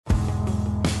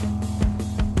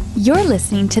You're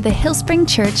listening to the Hillspring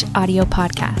Church audio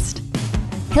podcast.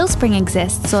 Hillspring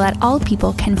exists so that all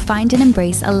people can find and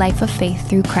embrace a life of faith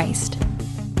through Christ.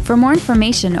 For more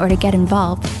information or to get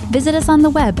involved, visit us on the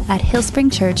web at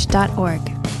hillspringchurch.org.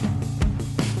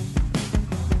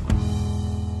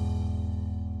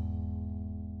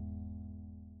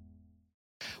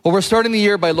 Well, we're starting the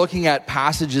year by looking at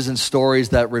passages and stories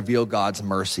that reveal God's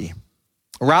mercy,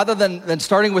 rather than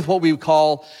starting with what we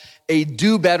call a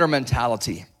do-better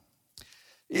mentality.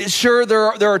 Sure,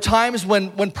 there are times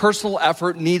when personal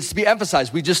effort needs to be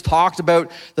emphasized. We just talked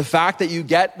about the fact that you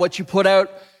get what you put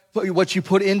out, what you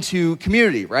put into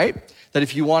community, right? That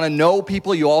if you want to know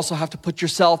people, you also have to put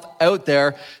yourself out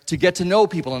there to get to know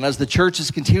people. And as the church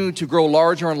is continuing to grow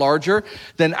larger and larger,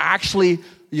 then actually,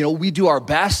 we do our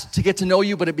best to get to know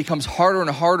you, but it becomes harder and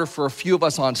harder for a few of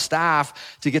us on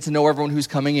staff to get to know everyone who's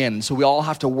coming in. And so we all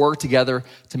have to work together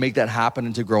to make that happen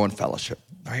and to grow in fellowship,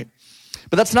 right?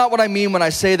 But that's not what I mean when I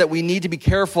say that we need to be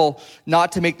careful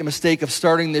not to make the mistake of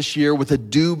starting this year with a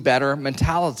do-better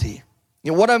mentality.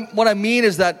 What I mean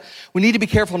is that we need to be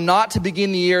careful not to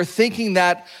begin the year thinking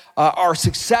that our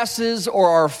successes or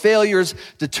our failures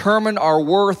determine our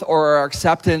worth or our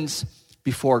acceptance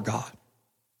before God.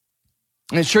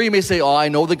 And sure, you may say, I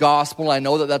know the gospel, I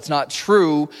know that that's not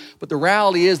true, but the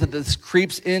reality is that this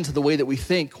creeps into the way that we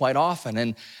think quite often.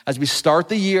 And as we start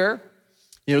the year,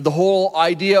 the whole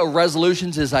idea of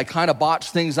resolutions is I kind of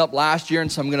botched things up last year, and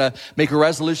so I'm going to make a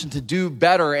resolution to do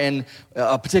better in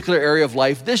a particular area of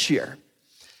life this year.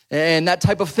 And that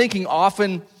type of thinking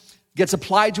often gets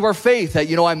applied to our faith,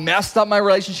 that, I messed up my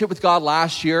relationship with God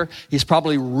last year. He's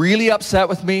probably really upset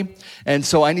with me, and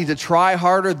so I need to try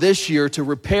harder this year to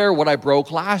repair what I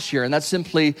broke last year. And that's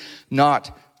simply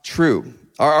not true.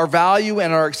 Our value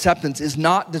and our acceptance is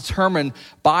not determined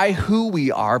by who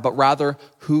we are, but rather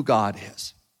who God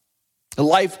is.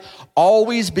 Life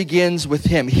always begins with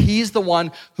Him. He's the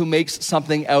one who makes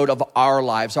something out of our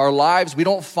lives. Our lives, we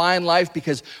don't find life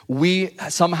because we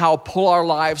somehow pull our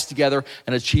lives together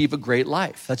and achieve a great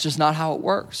life. That's just not how it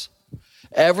works.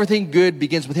 Everything good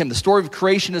begins with Him. The story of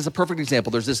creation is a perfect example.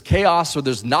 There's this chaos, or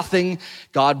there's nothing.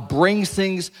 God brings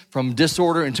things from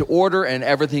disorder into order, and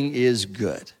everything is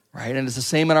good. Right? And it's the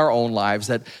same in our own lives,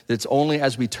 that it's only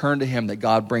as we turn to Him that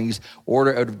God brings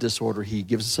order out of disorder. He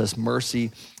gives us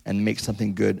mercy and makes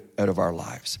something good out of our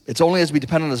lives. It's only as we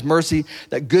depend on His mercy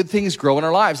that good things grow in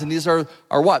our lives. And these are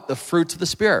what? The fruits of the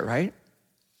Spirit, right?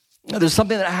 There's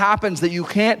something that happens that you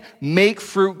can't make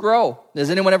fruit grow. Has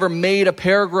anyone ever made a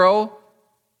pear grow?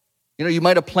 You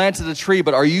might have planted a tree,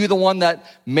 but are you the one that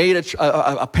made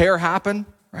a pear happen?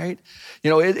 Right?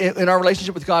 In our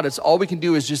relationship with God, it's all we can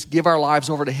do is just give our lives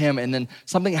over to Him, and then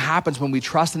something happens when we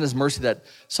trust in His mercy that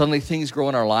suddenly things grow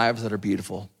in our lives that are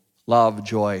beautiful. Love,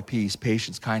 joy, peace,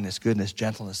 patience, kindness, goodness,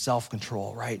 gentleness,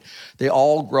 self-control, right? They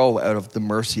all grow out of the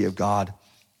mercy of God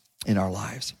in our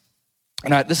lives.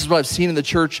 And this is what I've seen in the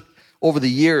church over the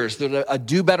years, that a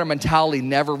do-better mentality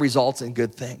never results in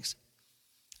good things.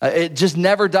 It just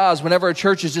never does. Whenever a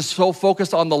church is just so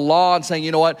focused on the law and saying,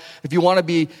 if you want to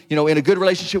be, in a good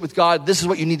relationship with God, this is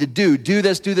what you need to do. Do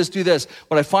this, do this, do this.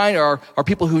 What I find are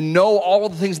people who know all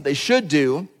of the things that they should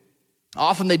do.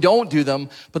 Often they don't do them,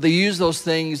 but they use those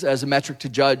things as a metric to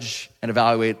judge and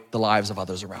evaluate the lives of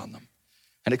others around them.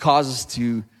 And it causes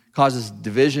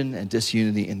division and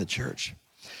disunity in the church.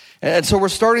 And so we're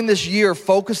starting this year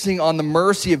focusing on the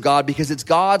mercy of God, because it's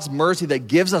God's mercy that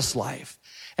gives us life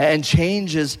and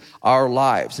changes our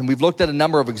lives. And we've looked at a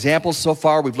number of examples so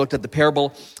far. We've looked at the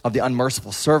parable of the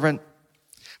unmerciful servant,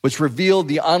 which revealed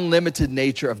the unlimited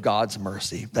nature of God's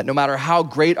mercy, that no matter how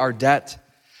great our debt,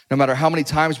 no matter how many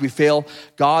times we fail,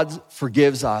 God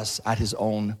forgives us at His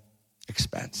own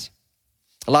expense.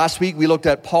 Last week, we looked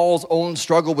at Paul's own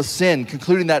struggle with sin,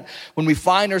 concluding that when we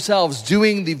find ourselves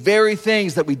doing the very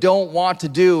things that we don't want to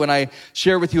do, and I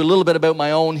share with you a little bit about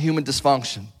my own human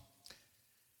dysfunction.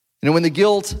 When the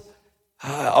guilt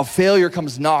of failure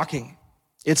comes knocking,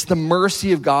 it's the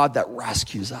mercy of God that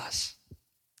rescues us,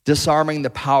 disarming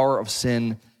the power of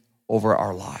sin over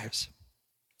our lives.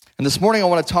 And this morning, I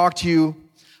want to talk to you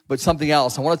about something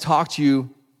else. I want to talk to you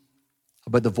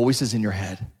about the voices in your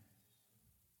head.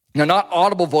 Now, not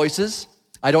audible voices.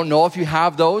 I don't know if you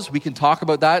have those. We can talk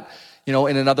about that, in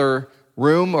another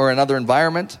room or another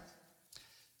environment.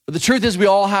 But the truth is, we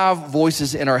all have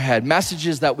voices in our head,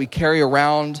 messages that we carry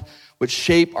around which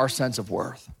shape our sense of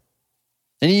worth.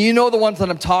 And you know the ones that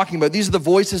I'm talking about. These are the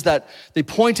voices that they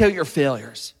point out your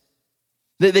failures.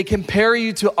 They compare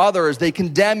you to others, they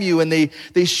condemn you, and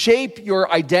they shape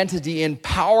your identity in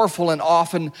powerful and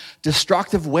often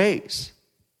destructive ways.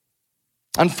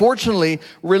 Unfortunately,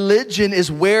 religion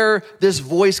is where this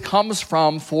voice comes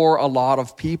from for a lot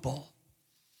of people.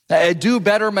 A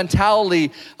do-better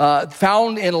mentality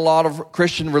found in a lot of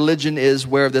Christian religion is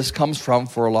where this comes from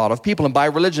for a lot of people. And by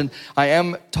religion, I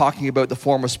am talking about the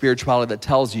form of spirituality that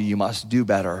tells you must do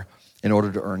better in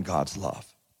order to earn God's love.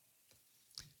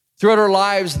 Throughout our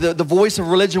lives, the voice of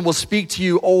religion will speak to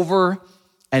you over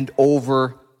and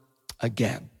over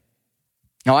again.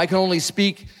 Now, I can only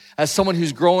speak as someone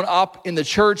who's grown up in the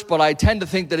church, but I tend to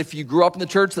think that if you grew up in the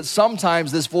church, that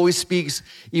sometimes this voice speaks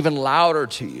even louder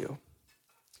to you.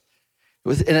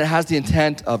 And it has the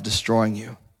intent of destroying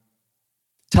you,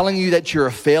 telling you that you're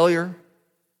a failure,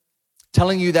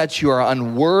 telling you that you are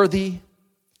unworthy,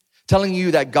 telling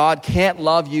you that God can't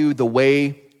love you the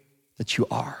way that you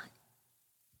are.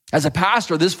 As a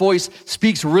pastor, this voice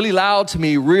speaks really loud to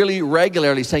me, really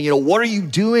regularly, saying, what are you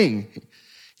doing,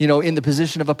 in the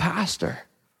position of a pastor,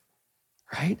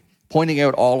 right? Pointing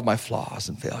out all of my flaws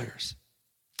and failures.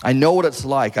 I know what it's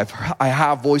like. I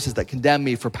have voices that condemn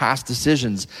me for past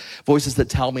decisions, voices that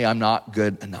tell me I'm not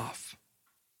good enough.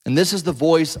 And this is the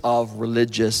voice of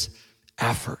religious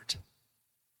effort.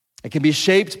 It can be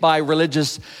shaped by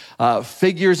religious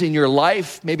figures in your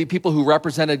life, maybe people who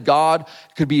represented God.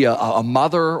 It could be a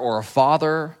mother or a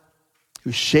father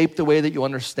who shaped the way that you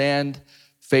understand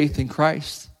faith in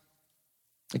Christ.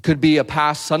 It could be a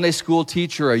past Sunday school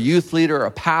teacher, a youth leader,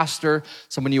 a pastor,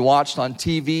 someone you watched on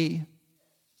TV.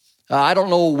 I don't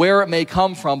know where it may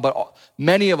come from, but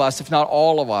many of us, if not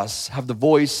all of us, have the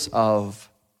voice of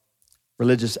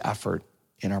religious effort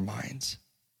in our minds.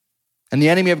 And the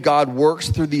enemy of God works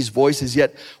through these voices,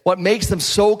 yet what makes them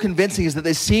so convincing is that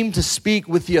they seem to speak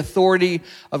with the authority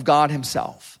of God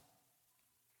himself.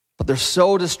 But they're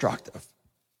so destructive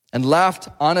and left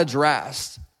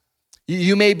unaddressed.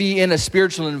 You may be in a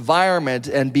spiritual environment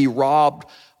and be robbed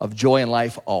of joy in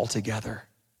life altogether.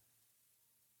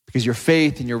 Because your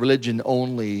faith and your religion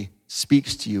only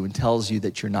speaks to you and tells you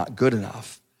that you're not good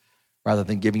enough, rather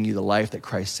than giving you the life that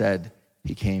Christ said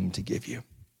he came to give you.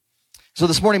 So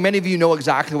this morning, many of you know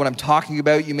exactly what I'm talking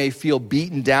about. You may feel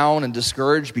beaten down and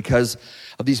discouraged because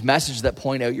of these messages that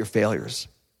point out your failures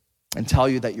and tell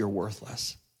you that you're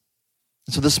worthless.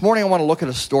 And so this morning, I want to look at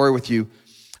a story with you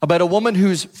about a woman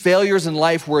whose failures in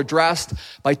life were addressed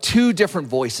by two different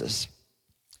voices.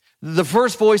 The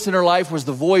first voice in her life was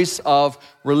the voice of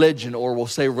religion, or we'll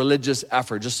say religious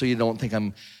effort, just so you don't think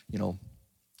I'm,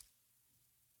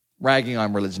 ragging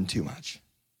on religion too much.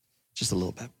 Just a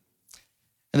little bit.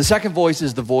 And the second voice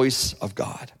is the voice of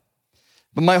God.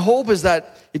 But my hope is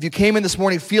that if you came in this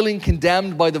morning feeling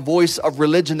condemned by the voice of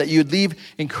religion, that you'd leave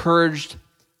encouraged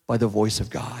by the voice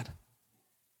of God.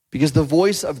 Because the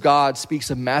voice of God speaks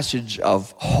a message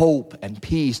of hope and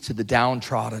peace to the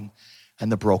downtrodden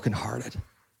and the brokenhearted.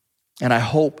 And I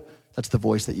hope that's the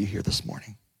voice that you hear this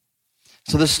morning.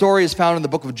 So this story is found in the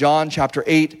book of John, chapter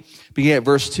 8, beginning at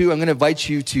verse 2. I'm going to invite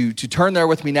you to turn there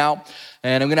with me now,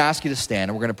 and I'm going to ask you to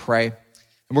stand, and we're going to pray.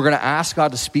 And we're going to ask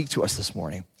God to speak to us this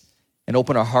morning and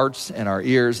open our hearts and our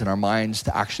ears and our minds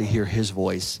to actually hear his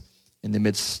voice in the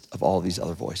midst of all these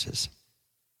other voices.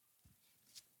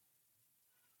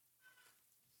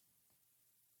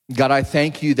 God, I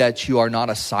thank you that you are not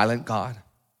a silent God.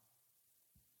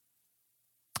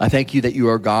 I thank you that you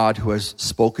are God who has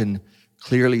spoken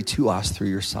clearly to us through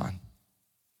your Son.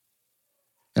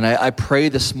 And I pray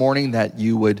this morning that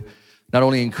you would not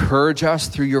only encourage us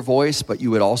through your voice, but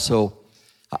you would also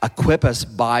equip us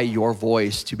by your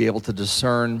voice to be able to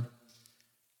discern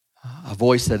a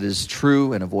voice that is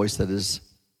true and a voice that is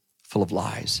full of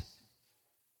lies.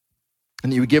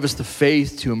 And that you would give us the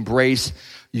faith to embrace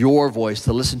your voice,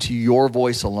 to listen to your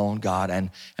voice alone, God,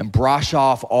 and brush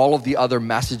off all of the other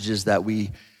messages that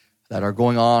are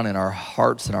going on in our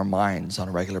hearts and our minds on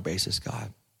a regular basis,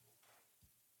 God.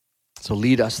 So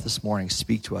lead us this morning,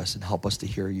 speak to us, and help us to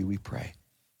hear you, we pray.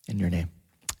 In your name,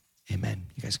 amen.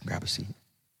 You guys can grab a seat.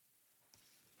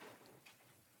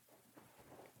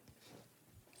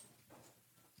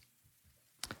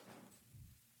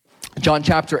 John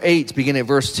chapter 8, beginning at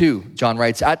verse 2, John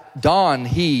writes, "At dawn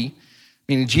he,"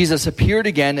 meaning Jesus, "appeared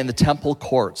again in the temple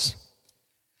courts,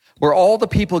 where all the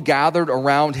people gathered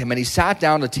around him, and he sat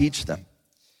down to teach them.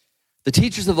 The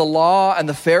teachers of the law and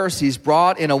the Pharisees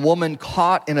brought in a woman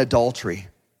caught in adultery.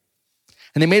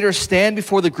 And they made her stand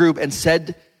before the group and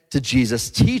said to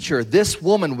Jesus, 'Teacher, this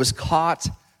woman was caught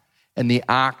in the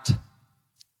act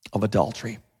of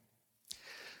adultery.'"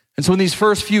 And so in these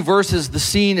first few verses, the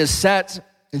scene is set.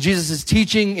 And Jesus is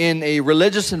teaching in a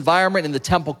religious environment in the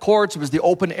temple courts. It was the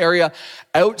open area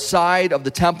outside of the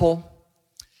temple.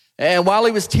 And while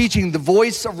he was teaching, the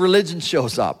voice of religion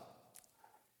shows up.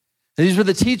 These were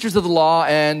the teachers of the law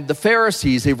and the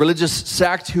Pharisees, a religious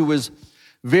sect who was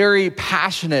very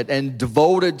passionate and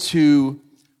devoted to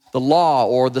the law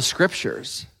or the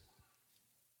scriptures.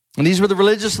 And these were the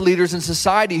religious leaders in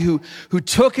society who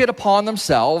took it upon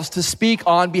themselves to speak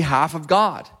on behalf of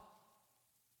God.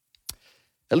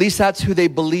 At least that's who they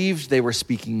believed they were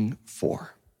speaking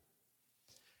for.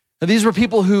 And these were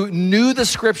people who knew the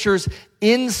scriptures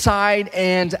inside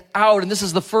and out. And this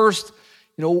is the first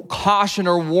caution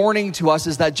or warning to us,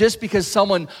 is that just because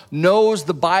someone knows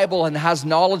the Bible and has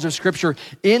knowledge of scripture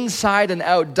inside and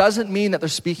out doesn't mean that they're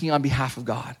speaking on behalf of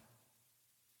God.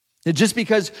 And just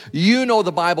because you know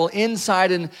the Bible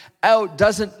inside and out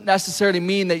doesn't necessarily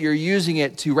mean that you're using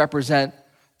it to represent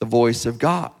the voice of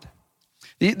God.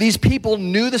 These people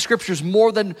knew the scriptures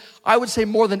more than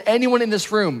anyone in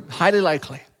this room, highly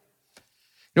likely.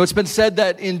 It's been said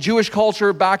that in Jewish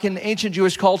culture, back in ancient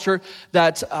Jewish culture,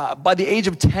 that by the age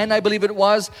of 10, I believe it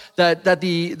was, that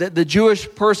the Jewish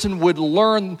person would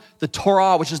learn the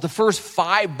Torah, which is the first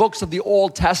 5 books of the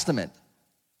Old Testament,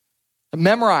 and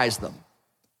memorize them.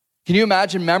 Can you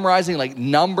imagine memorizing like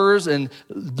Numbers and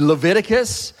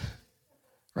Leviticus,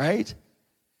 right?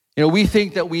 We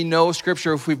think that we know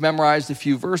scripture if we've memorized a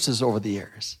few verses over the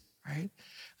years, right?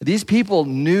 But these people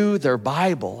knew their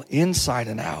Bible inside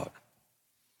and out.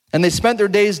 And they spent their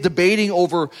days debating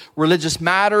over religious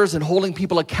matters and holding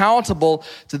people accountable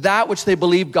to that which they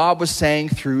believed God was saying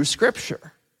through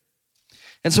scripture.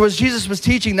 And so as Jesus was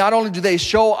teaching, not only do they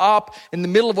show up in the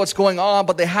middle of what's going on,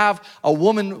 but they have a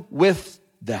woman with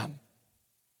them.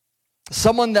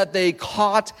 Someone that they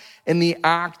caught in the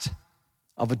act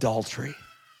of adultery.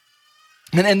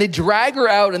 And they drag her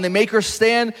out and they make her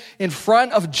stand in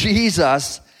front of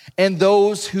Jesus and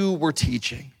those who were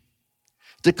teaching,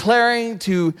 declaring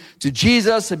to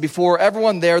Jesus and before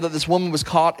everyone there that this woman was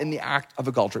caught in the act of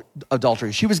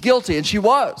adultery. She was guilty, and she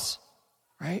was,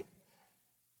 right?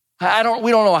 We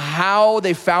don't know how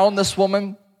they found this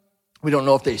woman. We don't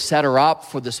know if they set her up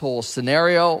for this whole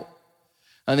scenario.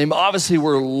 And they obviously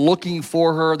were looking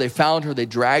for her. They found her. They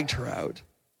dragged her out.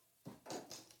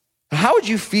 How would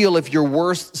you feel if your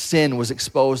worst sin was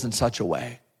exposed in such a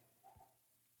way?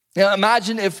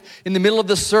 Imagine if in the middle of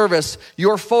the service,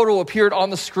 your photo appeared on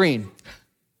the screen.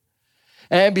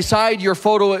 And beside your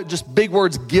photo, just big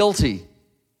words, guilty.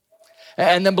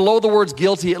 And then below the words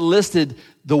guilty, it listed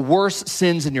the worst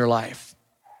sins in your life.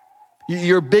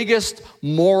 Your biggest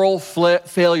moral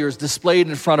failures displayed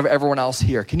in front of everyone else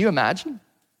here. Can you imagine?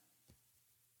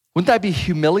 Wouldn't that be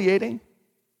humiliating?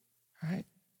 Right?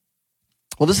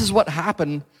 Well, this is what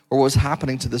happened or was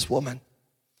happening to this woman.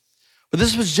 But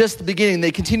this was just the beginning.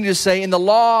 They continue to say, in the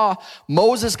law,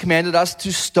 Moses commanded us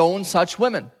to stone such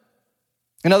women.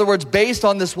 In other words, based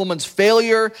on this woman's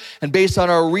failure and based on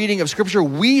our reading of scripture,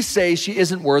 we say she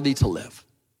isn't worthy to live.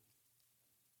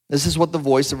 This is what the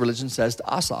voice of religion says to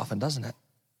us often, doesn't it?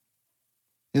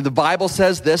 The Bible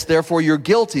says this, therefore you're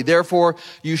guilty, therefore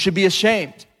you should be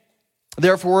ashamed.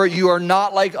 Therefore you are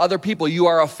not like other people, you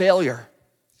are a failure.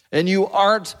 And you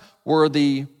aren't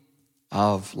worthy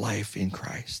of life in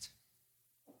Christ.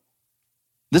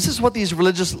 This is what these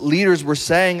religious leaders were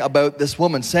saying about this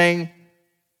woman, saying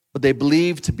what they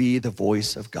believed to be the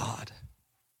voice of God.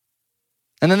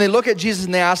 And then they look at Jesus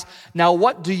and they ask, now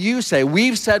what do you say?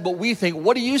 We've said what we think.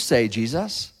 What do you say,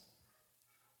 Jesus?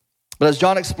 But as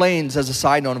John explains as a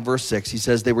side note in verse 6, he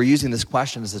says they were using this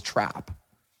question as a trap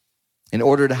in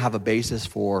order to have a basis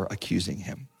for accusing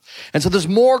him. And so there's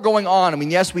more going on. I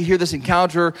mean, yes, we hear this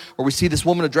encounter where we see this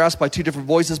woman addressed by 2 different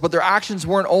voices, but their actions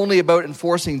weren't only about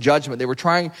enforcing judgment. They were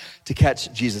trying to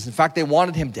catch Jesus. In fact, they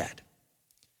wanted him dead.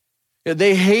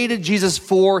 They hated Jesus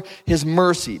for his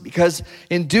mercy because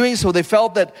in doing so, they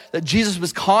felt that Jesus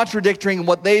was contradicting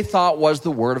what they thought was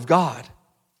the word of God.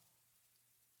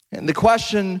 And the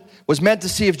question was meant to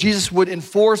see if Jesus would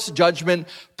enforce judgment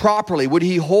properly. Would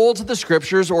he hold to the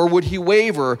scriptures or would he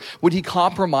waver? Would he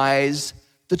compromise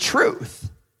the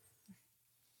truth?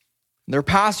 And there are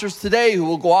pastors today who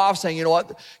will go off saying, you know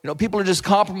what, people are just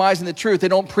compromising the truth. They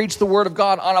don't preach the word of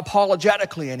God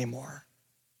unapologetically anymore.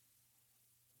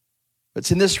 But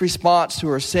it's in this response to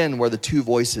our sin where the 2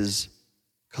 voices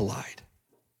collide.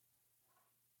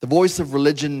 The voice of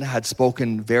religion had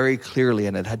spoken very clearly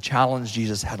and it had challenged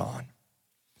Jesus head on.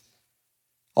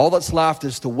 All that's left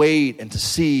is to wait and to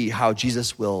see how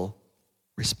Jesus will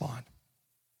respond.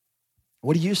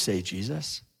 What do you say,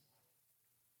 Jesus?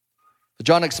 But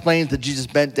John explains that Jesus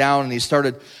bent down and he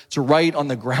started to write on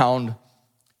the ground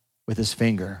with his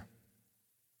finger.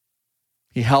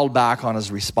 He held back on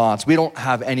his response. We don't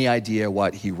have any idea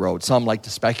what he wrote. Some like to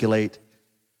speculate.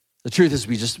 The truth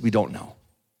is we don't know.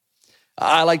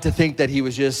 I like to think that he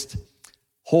was just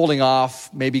holding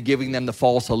off, maybe giving them the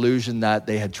false illusion that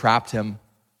they had trapped him,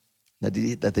 that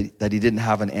he didn't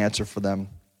have an answer for them.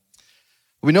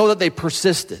 We know that they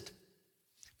persisted.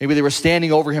 Maybe they were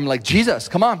standing over him like, Jesus,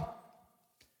 come on.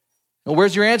 Well,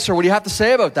 where's your answer? What do you have to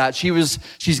say about that?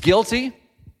 She's guilty.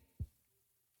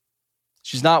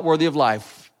 She's not worthy of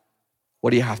life. What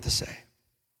do you have to say?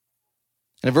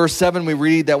 And in verse 7, we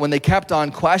read that when they kept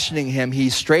on questioning him, he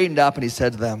straightened up and he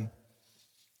said to them,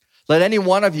 let any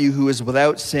one of you who is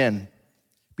without sin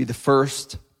be the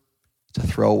first to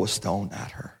throw a stone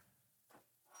at her.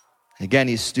 And again,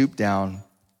 he stooped down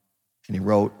and he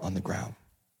wrote on the ground.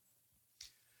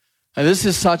 And this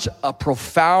is such a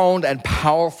profound and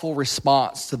powerful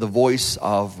response to the voice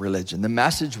of religion. The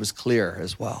message was clear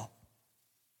as well.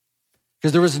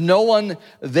 Because there was no one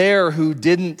there who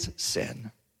didn't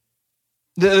sin.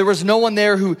 There was no one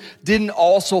there who didn't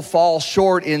also fall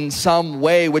short in some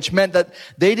way, which meant that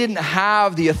they didn't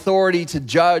have the authority to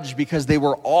judge because they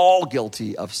were all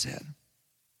guilty of sin.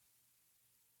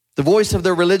 The voice of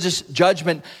their religious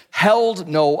judgment held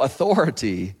no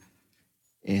authority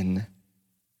in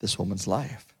this woman's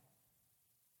life.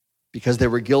 Because they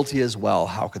were guilty as well,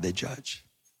 how could they judge?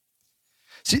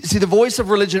 See, the voice of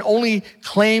religion only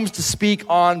claims to speak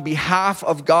on behalf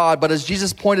of God, but as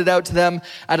Jesus pointed out to them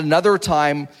at another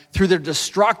time, through their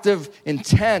destructive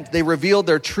intent, they revealed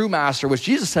their true master, which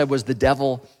Jesus said was the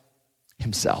devil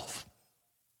himself.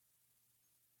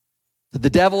 That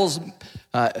the devil's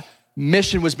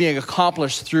mission was being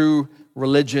accomplished through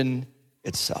religion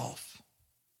itself.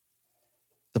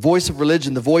 The voice of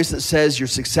religion, the voice that says your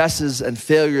successes and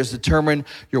failures determine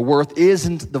your worth,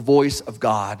 isn't the voice of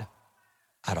God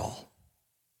at all.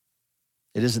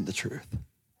 It isn't the truth.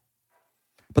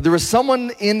 But there was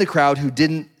someone in the crowd who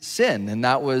didn't sin, and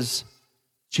that was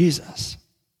Jesus.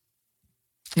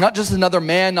 Not just another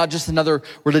man, not just another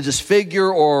religious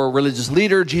figure or religious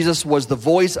leader. Jesus was the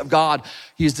voice of God.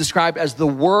 He is described as the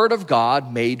Word of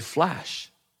God made flesh.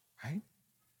 Right?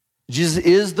 Jesus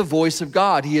is the voice of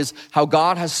God. He is how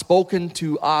God has spoken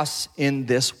to us in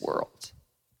this world.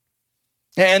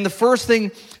 And the first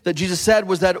thing that Jesus said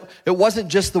was that it wasn't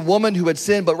just the woman who had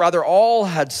sinned, but rather all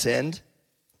had sinned.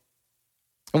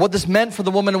 And what this meant for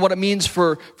the woman and what it means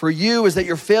for you is that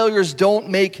your failures don't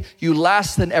make you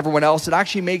less than everyone else. It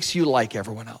actually makes you like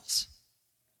everyone else.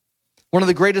 One of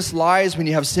the greatest lies when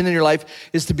you have sin in your life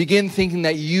is to begin thinking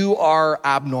that you are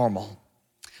abnormal.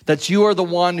 That you are the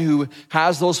one who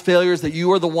has those failures, that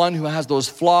you are the one who has those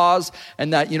flaws,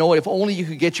 and that, you know what, if only you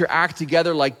could get your act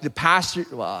together like the pastor.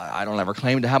 Well, I don't ever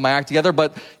claim to have my act together,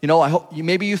 but, you know, I hope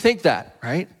maybe you think that,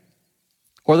 right?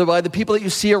 Or by the people that you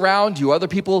see around you, other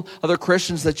people, other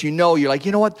Christians that you know, you're like,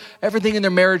 you know what, everything in their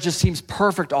marriage just seems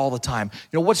perfect all the time.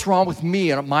 You know, what's wrong with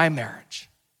me and my marriage?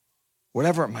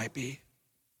 Whatever it might be.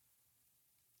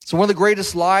 So one of the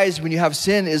greatest lies when you have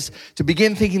sin is to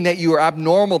begin thinking that you are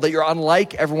abnormal, that you're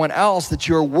unlike everyone else, that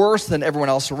you're worse than everyone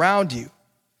else around you,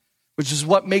 which is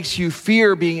what makes you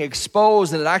fear being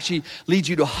exposed, and it actually leads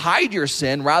you to hide your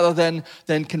sin rather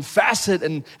than confess it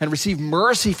and receive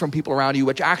mercy from people around you,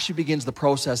 which actually begins the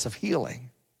process of healing.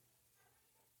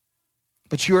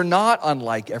 But you are not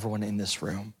unlike everyone in this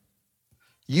room.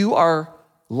 You are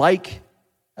like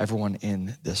everyone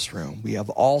in this room. We have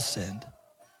all sinned.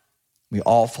 We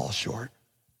all fall short.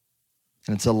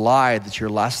 And it's a lie that you're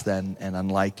less than and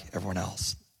unlike everyone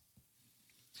else.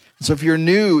 And so if you're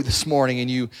new this morning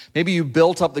and maybe you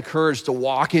built up the courage to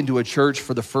walk into a church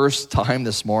for the first time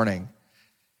this morning,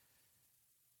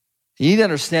 you need to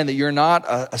understand that you're not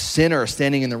a sinner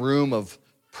standing in the room of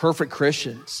perfect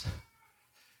Christians.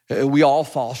 We all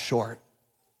fall short.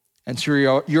 And so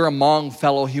you're among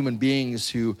fellow human beings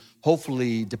who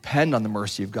hopefully depend on the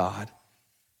mercy of God.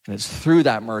 And it's through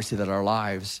that mercy that our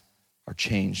lives are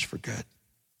changed for good.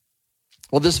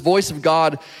 Well, this voice of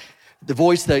God, the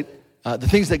voice that, the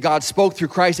things that God spoke through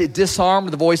Christ, it disarmed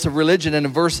the voice of religion. And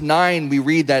in verse 9, we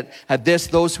read that at this,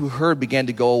 those who heard began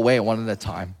to go away one at a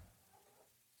time.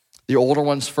 The older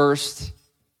ones first,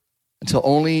 until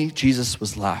only Jesus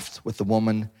was left with the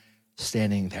woman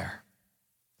standing there.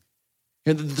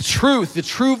 And the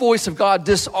true voice of God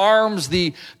disarms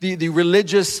the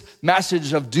religious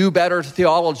message of do better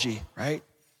theology, right?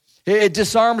 It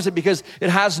disarms it because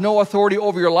it has no authority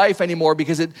over your life anymore,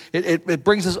 because it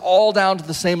brings us all down to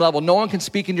the same level. No one can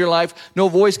speak into your life. No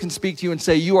voice can speak to you and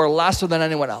say you are lesser than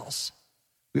anyone else.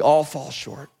 We all fall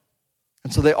short.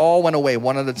 And so they all went away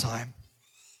one at a time.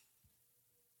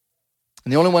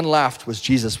 And the only one left was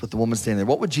Jesus with the woman standing there.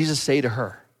 What would Jesus say to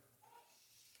her?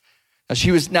 She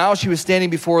was standing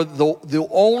before the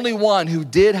only one who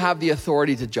did have the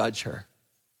authority to judge her.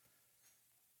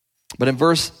 But in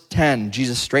verse 10,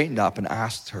 Jesus straightened up and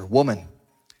asked her, "Woman,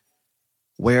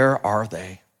 Where are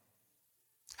they?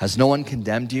 Has no one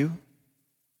condemned you?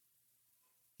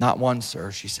 Not one,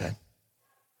 sir, she said.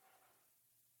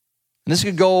 And this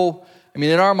could go,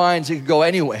 in our minds, it could go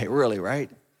anyway, really, right?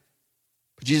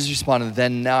 But Jesus responded,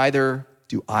 then neither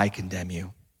do I condemn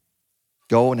you.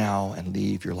 Go now and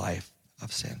leave your life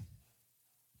of sin.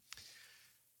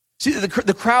 See,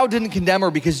 the crowd didn't condemn her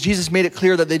because Jesus made it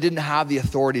clear that they didn't have the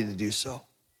authority to do so.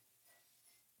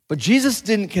 But Jesus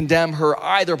didn't condemn her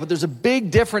either, but there's a big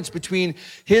difference between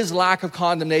his lack of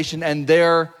condemnation and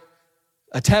their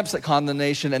attempts at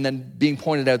condemnation and then being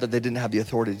pointed out that they didn't have the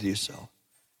authority to do so.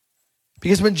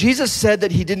 Because when Jesus said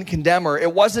that he didn't condemn her,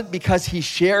 it wasn't because he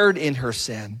shared in her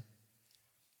sin.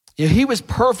 He was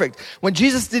perfect. When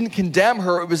Jesus didn't condemn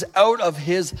her, it was out of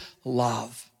his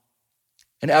love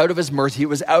and out of his mercy. It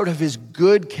was out of his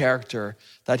good character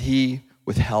that he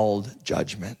withheld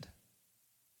judgment.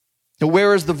 Now,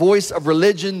 whereas the voice of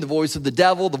religion, the voice of the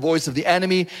devil, the voice of the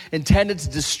enemy intended to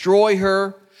destroy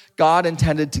her, God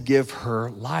intended to give her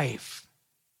life.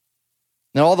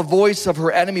 Now, all the voice of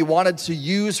her enemy wanted to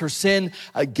use her sin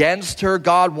against her.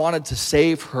 God wanted to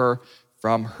save her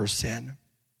from her sin. And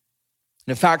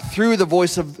in fact, through the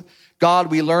voice of God,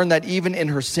 we learn that even in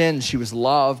her sin, she was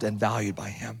loved and valued by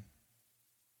him.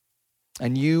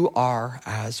 And you are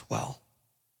as well.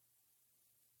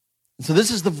 And so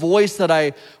this is the voice that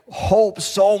I hope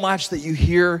so much that you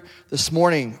hear this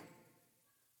morning.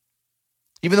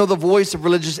 Even though the voice of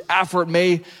religious effort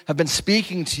may have been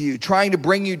speaking to you, trying to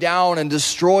bring you down and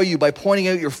destroy you by pointing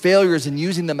out your failures and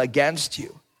using them against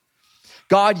you.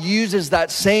 God uses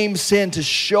that same sin to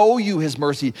show you his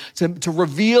mercy, to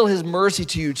reveal his mercy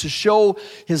to you, to show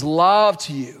his love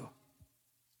to you.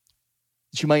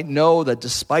 That you might know that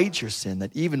despite your sin,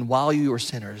 that even while you were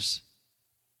sinners,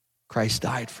 Christ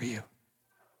died for you.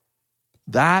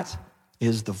 That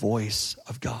is the voice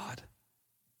of God.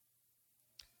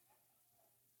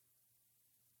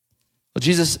 Well,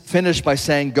 Jesus finished by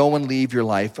saying, go and leave your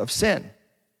life of sin.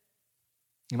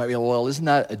 You might be like, well, isn't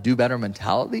that a do better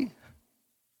mentality?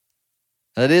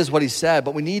 That is what he said,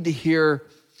 but we need to hear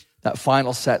that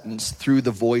final sentence through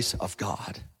the voice of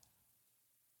God,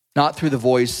 not through the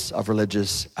voice of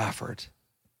religious effort.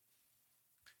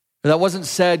 That wasn't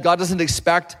said, God doesn't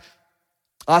expect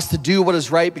us to do what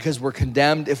is right because we're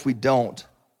condemned if we don't.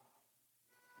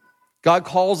 God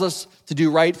calls us to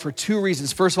do right for two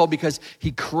reasons. First of all, because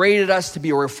he created us to be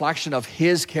a reflection of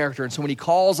his character. And so when he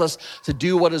calls us to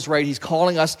do what is right, he's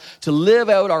calling us to live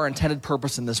out our intended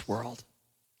purpose in this world.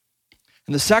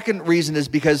 And the second reason is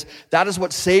because that is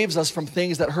what saves us from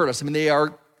things that hurt us.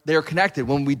 They are connected.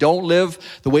 When we don't live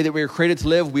the way that we are created to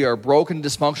live, we are broken,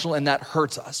 dysfunctional, and that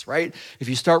hurts us, right? If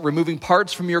you start removing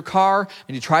parts from your car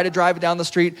and you try to drive it down the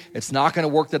street, it's not going to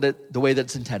work the way that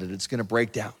it's intended. It's going to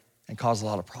break down and cause a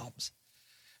lot of problems.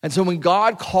 And so when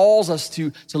God calls us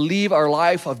to leave our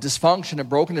life of dysfunction and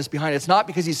brokenness behind, it's not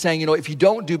because he's saying, if you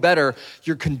don't do better,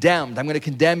 you're condemned. I'm going to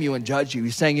condemn you and judge you.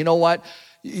 He's saying, you know what?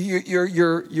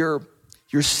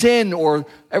 Your sin, or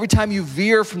every time you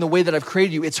veer from the way that I've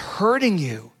created you, it's hurting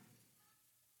you.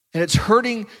 And it's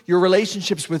hurting your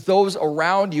relationships with those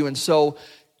around you. And so,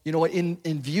 you know what?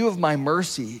 In view of my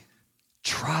mercy,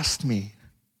 trust me.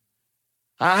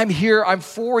 I'm here, I'm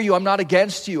for you, I'm not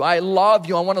against you. I love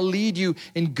you, I want to lead you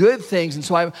in good things. And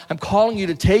so I'm calling you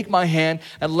to take my hand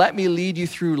and let me lead you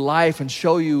through life and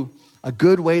show you a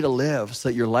good way to live so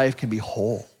that your life can be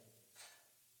whole.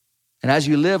 And as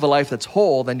you live a life that's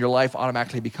whole, then your life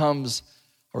automatically becomes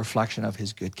a reflection of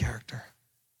his good character.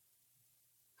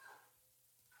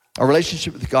 Our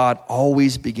relationship with God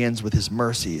always begins with his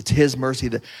mercy. It's his mercy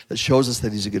that shows us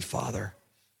that he's a good father.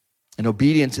 And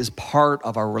obedience is part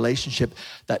of our relationship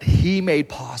that he made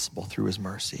possible through his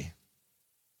mercy.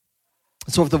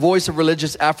 So if the voice of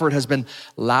religious effort has been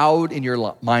loud in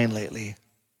your mind lately,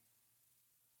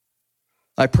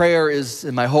 my prayer is,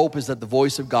 and my hope is that the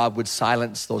voice of God would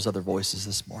silence those other voices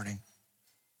this morning.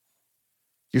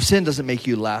 Your sin doesn't make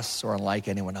you less or unlike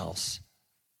anyone else.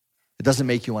 It doesn't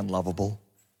make you unlovable.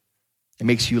 It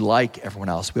makes you like everyone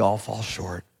else. We all fall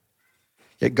short.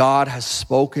 Yet God has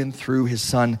spoken through his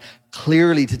son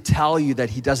clearly to tell you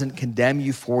that he doesn't condemn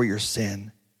you for your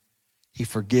sin. He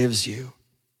forgives you.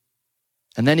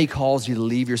 And then he calls you to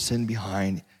leave your sin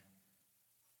behind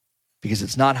because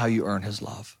it's not how you earn his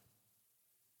love.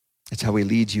 It's how he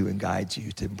leads you and guides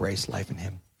you to embrace life in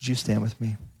him. Would you stand with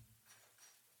me?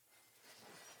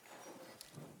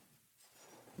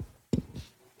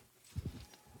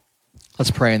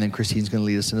 Let's pray, and then Christine's going to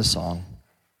lead us in a song.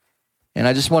 And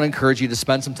I just want to encourage you to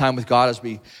spend some time with God as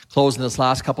we close in this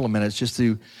last couple of minutes, just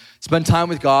to spend time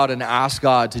with God and ask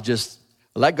God to just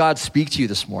let God speak to you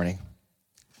this morning.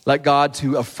 Let God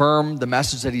to affirm the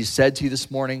message that he's said to you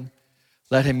this morning.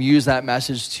 Let him use that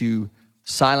message to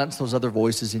silence those other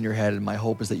voices in your head. And my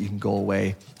hope is that you can go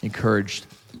away encouraged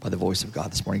by the voice of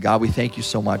God this morning. God, we thank you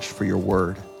so much for your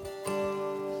word.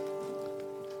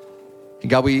 And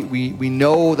God, we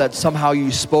know that somehow you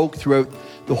spoke throughout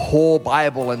the whole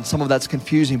Bible, and some of that's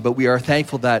confusing, but we are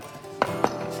thankful that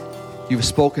you've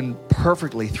spoken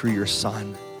perfectly through your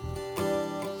Son.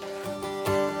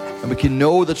 And we can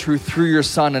know the truth through your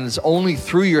Son, and it's only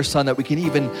through your Son that we can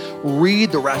even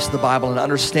read the rest of the Bible and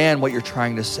understand what you're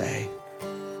trying to say.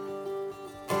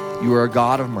 You are a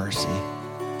God of mercy.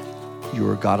 You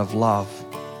are a God of love.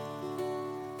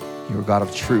 You are a God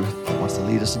of truth that wants to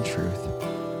lead us in truth.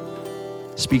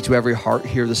 Speak to every heart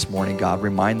here this morning, God.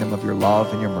 Remind them of your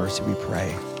love and your mercy, we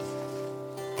pray.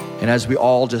 And as we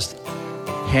all just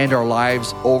hand our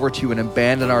lives over to you and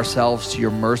abandon ourselves to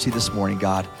your mercy this morning,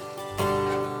 God,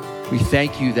 we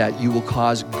thank you that you will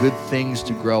cause good things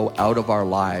to grow out of our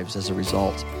lives as a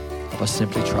result of us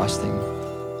simply trusting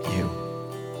you.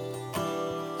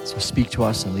 So speak to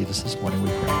us and lead us this morning, we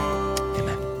pray.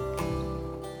 Amen.